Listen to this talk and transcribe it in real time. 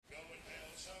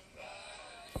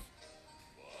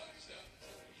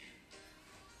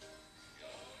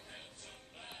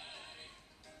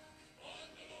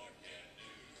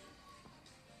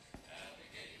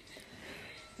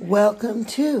Welcome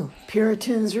to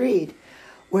Puritans Read,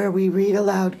 where we read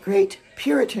aloud great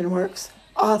Puritan works,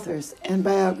 authors, and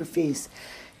biographies.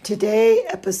 Today,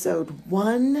 episode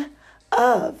 1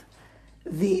 of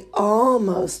The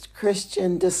Almost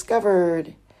Christian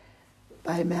Discovered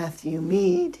by Matthew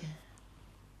Mead.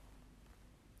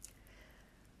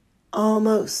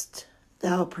 Almost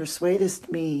thou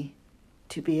persuadest me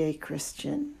to be a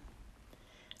Christian.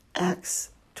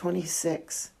 Acts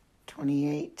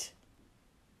 26:28.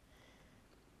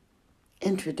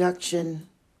 Introduction.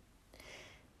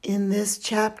 In this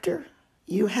chapter,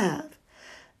 you have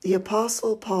the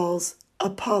Apostle Paul's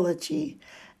apology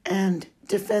and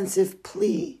defensive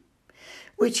plea,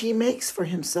 which he makes for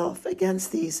himself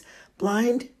against these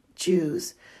blind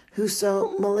Jews who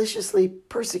so maliciously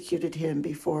persecuted him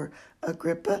before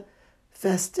Agrippa,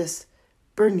 Festus,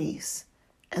 Bernice,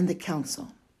 and the council.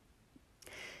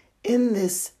 In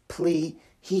this plea,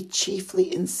 he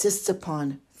chiefly insists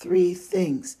upon three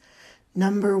things.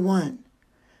 Number 1,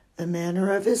 the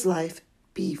manner of his life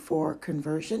before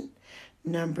conversion.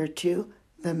 Number 2,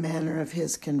 the manner of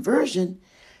his conversion.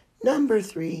 Number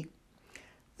 3,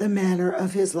 the manner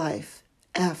of his life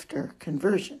after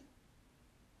conversion.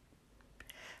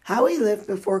 How he lived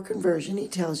before conversion, he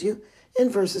tells you in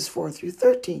verses 4 through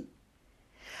 13.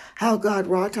 How God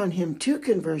wrought on him to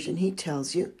conversion, he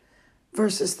tells you,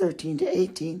 verses 13 to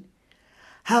 18.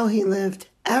 How he lived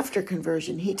after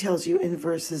conversion, he tells you in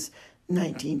verses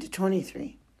 19 to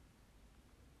 23.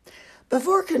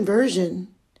 Before conversion,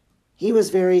 he was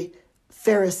very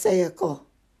pharisaical.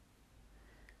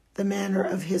 The manner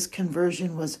of his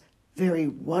conversion was very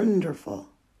wonderful.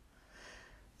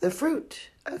 The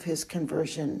fruit of his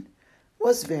conversion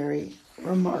was very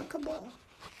remarkable.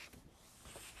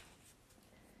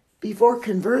 Before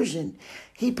conversion,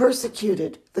 he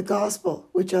persecuted the gospel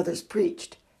which others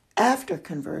preached. After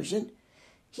conversion,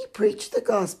 he preached the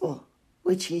gospel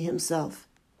which he himself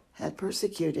had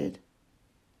persecuted.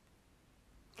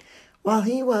 While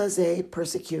he was a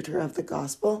persecutor of the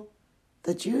gospel,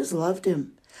 the Jews loved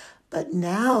him. But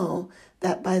now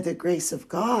that by the grace of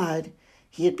God,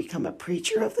 he had become a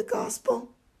preacher of the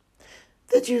gospel,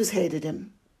 the Jews hated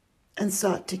him and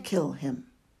sought to kill him.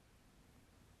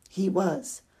 He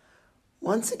was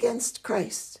once against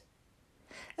Christ,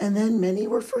 and then many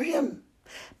were for him.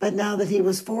 But now that he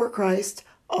was for Christ,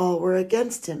 all were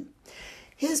against him.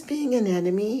 His being an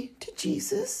enemy to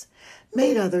Jesus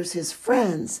made others his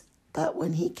friends, but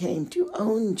when he came to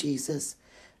own Jesus,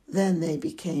 then they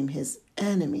became his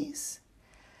enemies.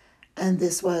 And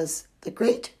this was the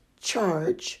great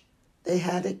charge they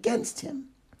had against him,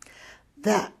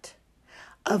 that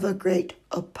of a great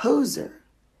opposer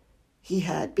he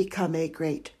had become a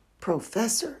great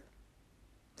professor,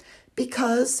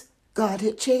 because God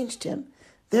had changed him.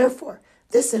 Therefore,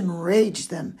 this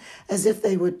enraged them, as if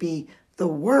they would be the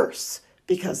worse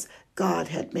because God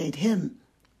had made him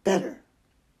better.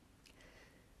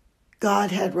 God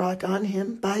had wrought on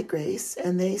him by grace,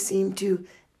 and they seemed to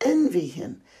envy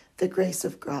him the grace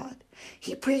of God.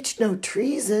 He preached no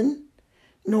treason,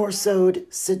 nor sowed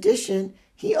sedition.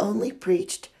 He only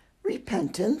preached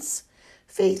repentance,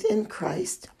 faith in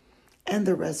Christ, and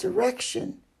the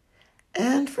resurrection.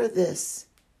 And for this,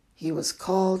 he was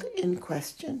called in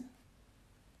question.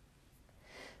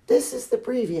 This is the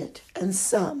breviate and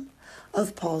sum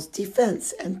of Paul's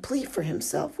defense and plea for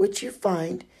himself, which you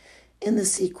find in the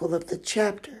sequel of the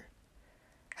chapter,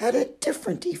 had a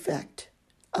different effect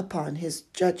upon his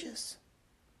judges.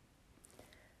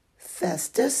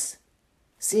 Festus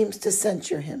seems to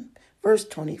censure him, verse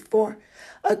 24.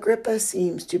 Agrippa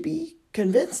seems to be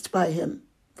convinced by him,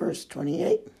 verse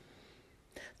 28.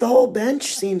 The whole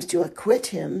bench seems to acquit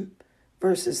him,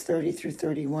 verses 30 through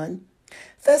 31.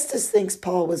 Festus thinks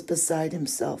Paul was beside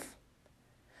himself.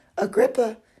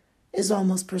 Agrippa is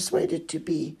almost persuaded to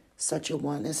be such a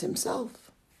one as himself.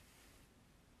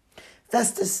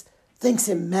 Festus thinks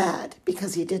him mad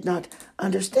because he did not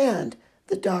understand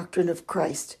the doctrine of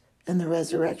Christ and the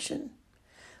resurrection.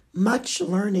 Much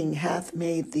learning hath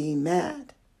made thee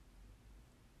mad.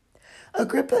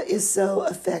 Agrippa is so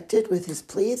affected with his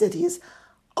plea that he is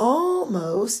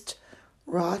almost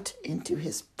wrought into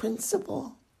his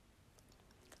principle.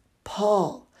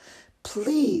 Paul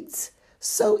pleads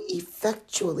so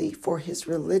effectually for his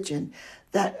religion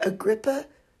that Agrippa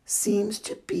seems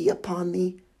to be upon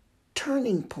the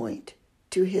turning point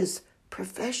to his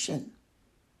profession.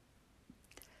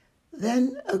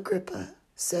 Then Agrippa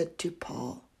said to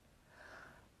Paul,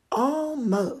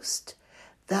 "Almost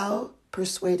thou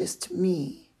persuadest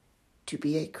me to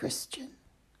be a Christian."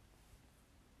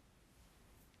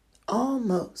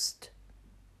 Almost.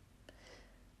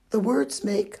 The words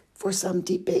make for some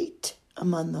debate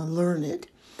among the learned.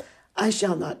 I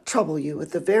shall not trouble you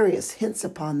with the various hints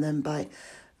upon them by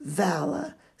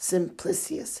Valla,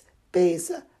 Simplicius,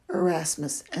 Beza,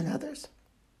 Erasmus, and others.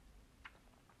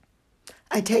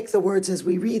 I take the words as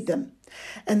we read them,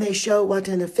 and they show what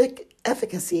an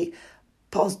efficacy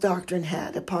Paul's doctrine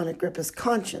had upon Agrippa's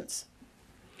conscience.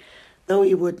 Though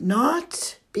he would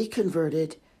not be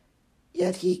converted,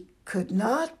 yet he could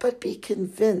not but be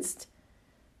convinced.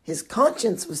 His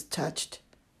conscience was touched,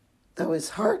 though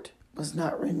his heart was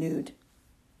not renewed.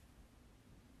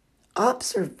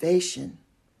 Observation.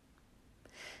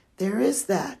 There is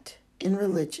that in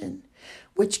religion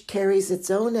which carries its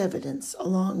own evidence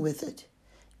along with it,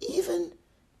 even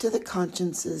to the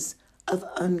consciences of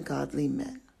ungodly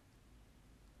men.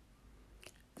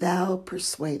 Thou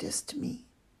persuadest me.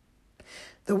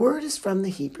 The word is from the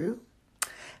Hebrew,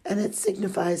 and it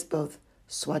signifies both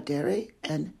swadere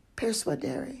and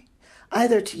persuadere,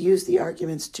 either to use the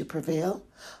arguments to prevail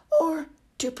or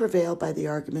to prevail by the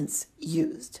arguments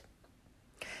used.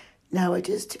 Now it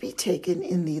is to be taken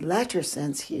in the latter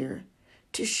sense here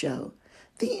to show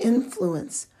the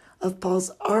influence of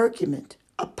Paul's argument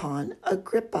upon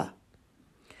Agrippa,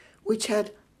 which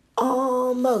had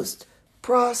almost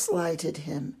proselyted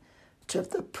him to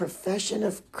the profession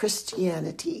of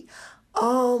Christianity.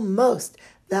 Almost,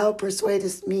 thou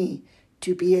persuadest me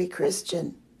to be a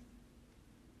Christian.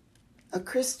 A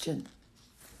Christian.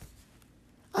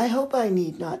 I hope I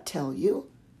need not tell you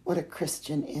what a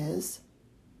Christian is.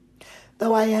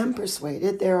 Though I am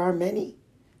persuaded there are many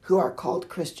who are called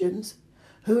Christians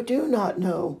who do not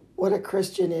know what a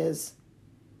Christian is.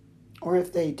 Or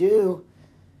if they do,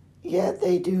 yet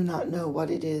they do not know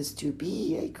what it is to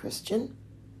be a Christian.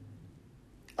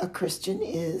 A Christian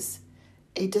is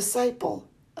a disciple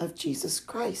of Jesus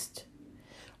Christ,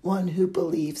 one who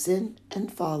believes in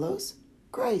and follows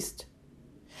Christ.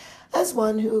 As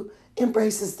one who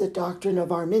embraces the doctrine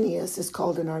of Arminius is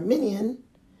called an Arminian,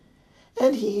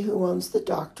 and he who owns the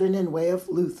doctrine and way of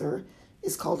Luther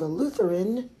is called a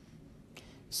Lutheran,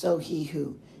 so he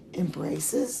who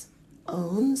embraces,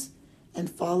 owns, and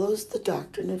follows the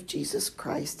doctrine of Jesus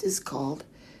Christ is called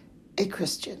a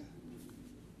Christian.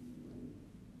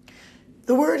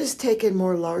 The word is taken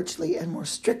more largely and more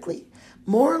strictly,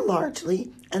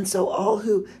 and so all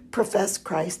who profess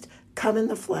Christ come in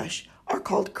the flesh are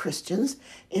called Christians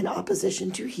in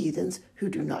opposition to heathens who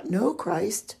do not know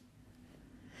Christ,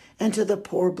 and to the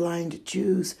poor blind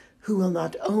Jews who will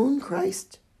not own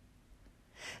Christ,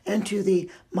 and to the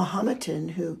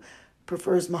Mahometan who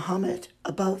prefers Muhammad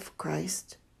above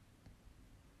Christ.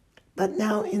 But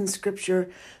now in Scripture,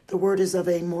 the word is of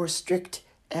a more strict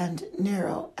and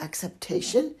narrow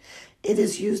acceptation. It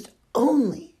is used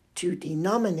only to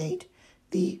denominate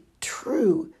the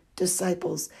true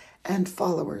disciples and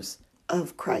followers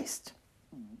of Christ.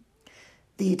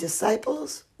 The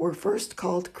disciples were first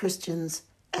called Christians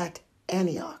at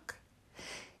Antioch.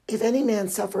 If any man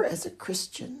suffer as a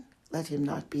Christian, let him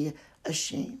not be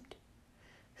ashamed,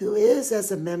 who is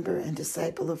as a member and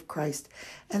disciple of Christ.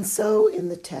 And so in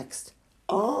the text,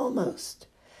 almost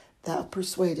thou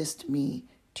persuadest me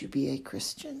to be a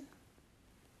Christian.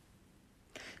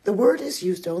 The word is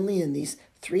used only in these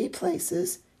 3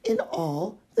 places in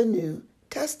all the New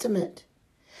Testament,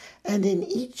 and in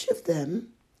each of them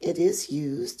it is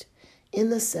used in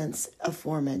the sense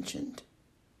aforementioned.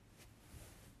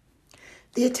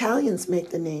 The Italians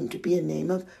make the name to be a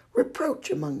name of reproach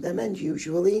among them and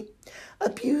usually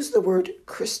abuse the word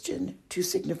Christian to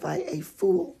signify a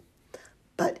fool.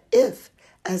 But if,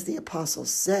 as the apostle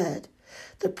said,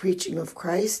 the preaching of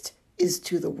Christ is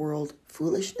to the world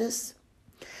foolishness,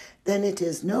 then it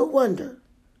is no wonder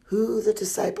who the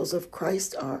disciples of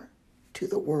Christ are to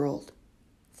the world,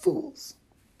 fools.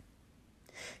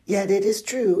 Yet it is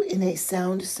true in a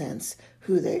sound sense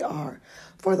who they are,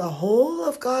 for the whole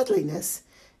of godliness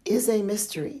is a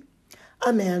mystery.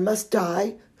 A man must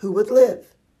die who would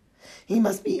live. He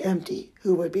must be empty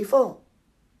who would be full.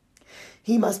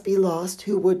 He must be lost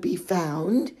who would be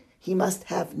found. He must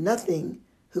have nothing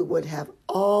who would have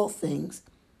all things.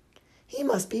 He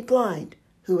must be blind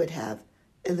who would have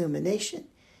illumination.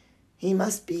 He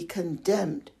must be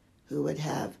condemned who would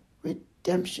have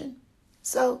redemption.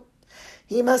 So,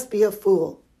 he must be a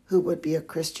fool who would be a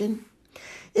Christian.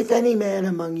 If any man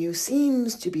among you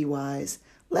seems to be wise,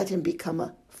 let him become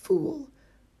a fool,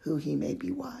 who he may be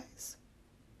wise.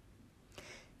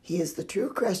 He is the true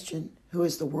Christian who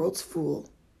is the world's fool,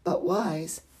 but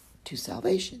wise to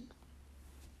salvation.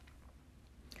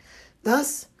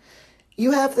 Thus,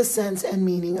 you have the sense and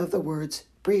meaning of the words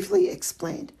briefly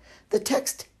explained. The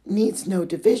text needs no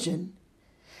division,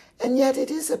 and yet it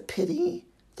is a pity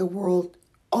the world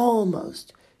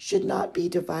almost should not be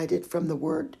divided from the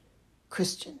word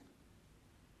Christian.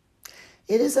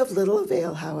 It is of little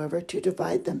avail, however, to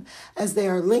divide them as they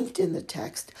are linked in the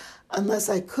text, unless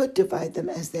I could divide them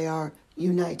as they are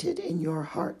united in your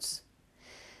hearts.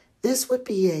 This would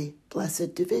be a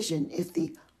blessed division if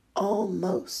the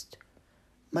almost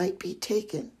might be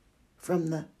taken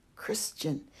from the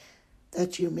Christian,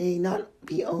 that you may not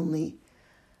be only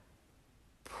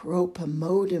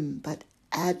propamodum, but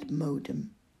ad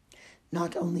modum,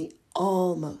 not only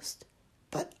almost,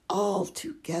 but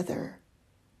altogether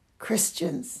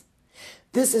Christians.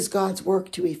 This is God's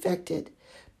work to effect it,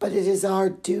 but it is our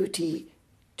duty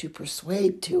to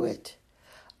persuade to it.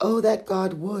 Oh, that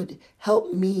God would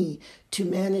help me to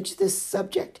manage this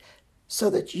subject so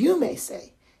that you may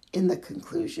say in the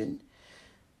conclusion,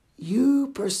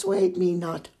 you persuade me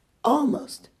not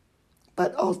almost,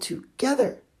 but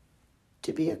altogether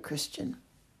to be a Christian.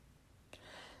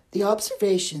 The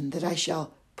observation that I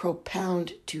shall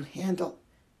propound to handle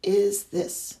is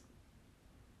this.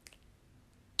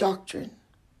 Doctrine.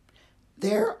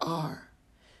 There are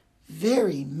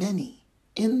very many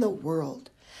in the world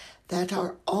that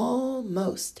are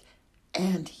almost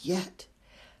and yet,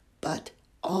 but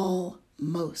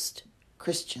almost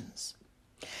Christians.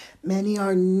 Many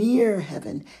are near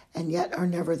heaven and yet are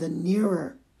never the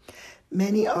nearer.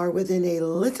 Many are within a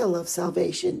little of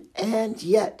salvation and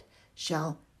yet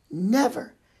shall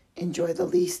never enjoy the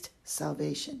least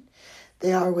salvation.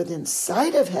 They are within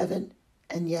sight of heaven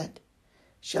and yet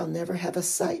shall never have a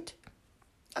sight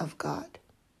of God.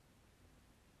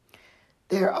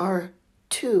 There are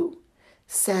two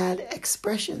sad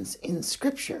expressions in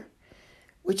Scripture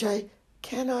which I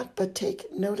cannot but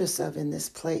take notice of in this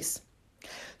place.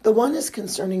 The one is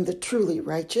concerning the truly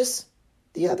righteous,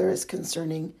 the other is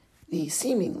concerning the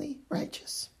seemingly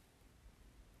righteous.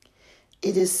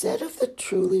 It is said of the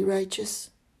truly righteous,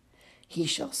 he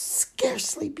shall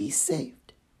scarcely be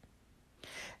saved.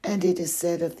 And it is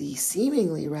said of the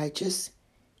seemingly righteous,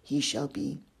 he shall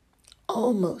be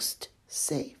almost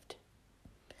saved.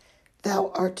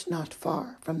 Thou art not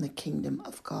far from the kingdom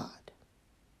of God.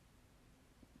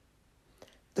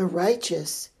 The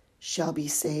righteous shall be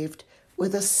saved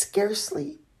with a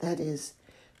scarcely, that is,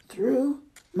 through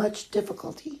much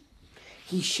difficulty.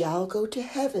 He shall go to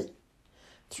heaven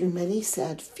through many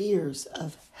sad fears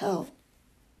of hell.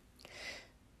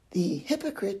 The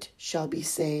hypocrite shall be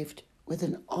saved with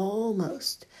an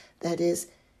almost, that is,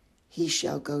 he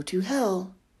shall go to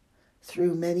hell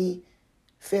through many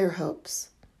fair hopes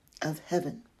of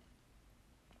heaven.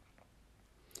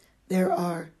 There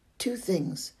are two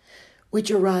things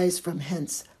which arise from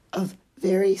hence of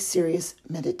very serious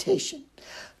meditation.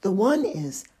 The one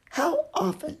is how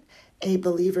often a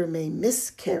believer may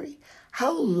miscarry,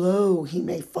 how low he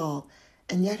may fall,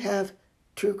 and yet have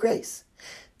true grace.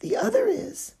 The other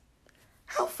is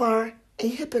how far a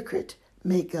hypocrite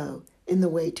may go in the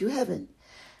way to heaven,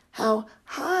 how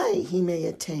high he may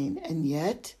attain, and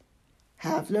yet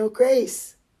have no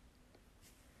grace.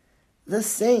 The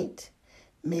saint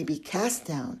may be cast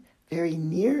down very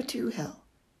near to hell,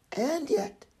 and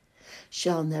yet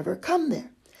shall never come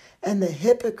there, and the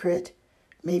hypocrite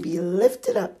may be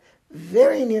lifted up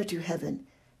very near to heaven,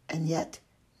 and yet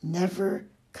never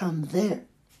come there.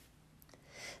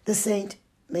 The saint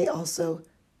may also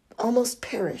almost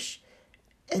perish,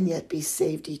 and yet be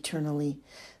saved eternally.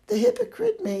 The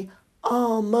hypocrite may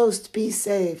almost be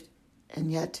saved,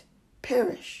 and yet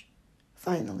perish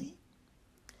finally.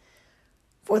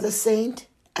 For the saint,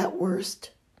 at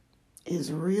worst,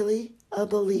 is really a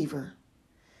believer,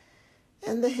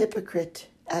 and the hypocrite,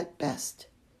 at best,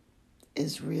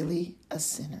 is really a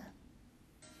sinner.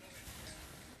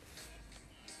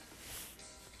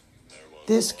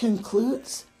 This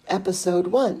concludes episode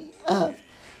 1 of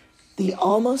The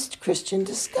Almost Christian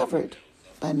Discovered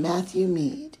by Matthew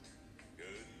Mead.